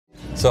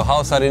So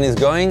how Sardine is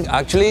going?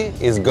 Actually,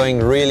 it's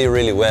going really,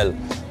 really well.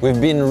 We've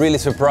been really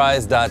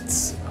surprised that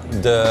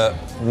the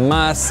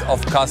mass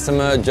of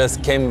customers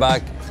just came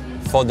back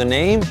for the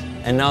name,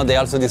 and now they're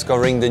also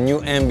discovering the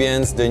new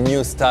ambience, the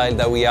new style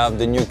that we have,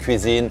 the new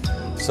cuisine.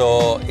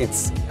 So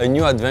it's a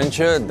new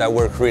adventure that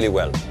works really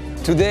well.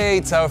 Today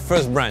it's our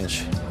first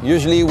brunch.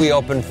 Usually we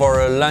open for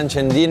a lunch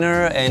and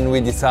dinner, and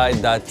we decide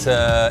that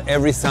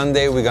every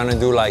Sunday we're gonna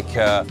do like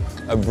a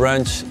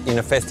brunch in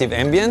a festive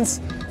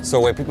ambience. So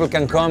where people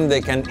can come,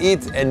 they can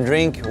eat and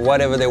drink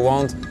whatever they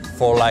want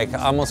for like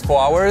almost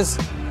 4 hours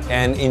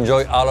and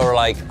enjoy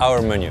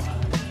our menu.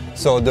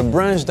 So the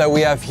brunch that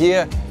we have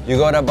here, you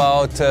got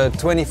about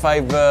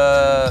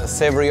 25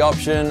 savory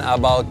options,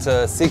 about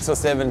 6 or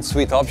 7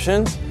 sweet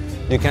options.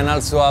 You can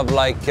also have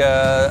like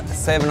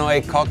 7 or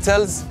 8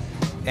 cocktails,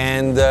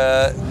 and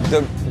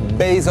the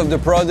base of the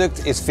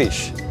product is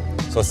fish.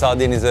 So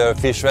Sardine is a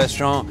fish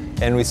restaurant,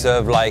 and we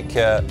serve like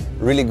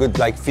really good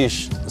like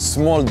fish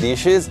small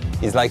dishes.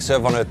 It's like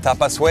served on a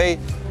tapas way,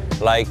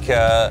 like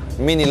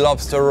mini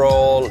lobster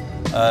roll,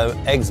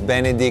 eggs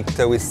Benedict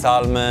with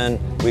salmon.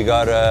 We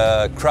got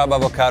a crab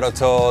avocado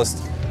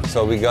toast.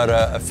 So we got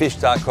a fish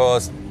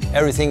tacos.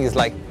 Everything is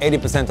like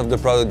 80% of the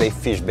product they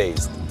fish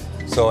based.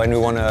 So and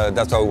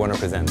that's what we want to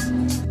present.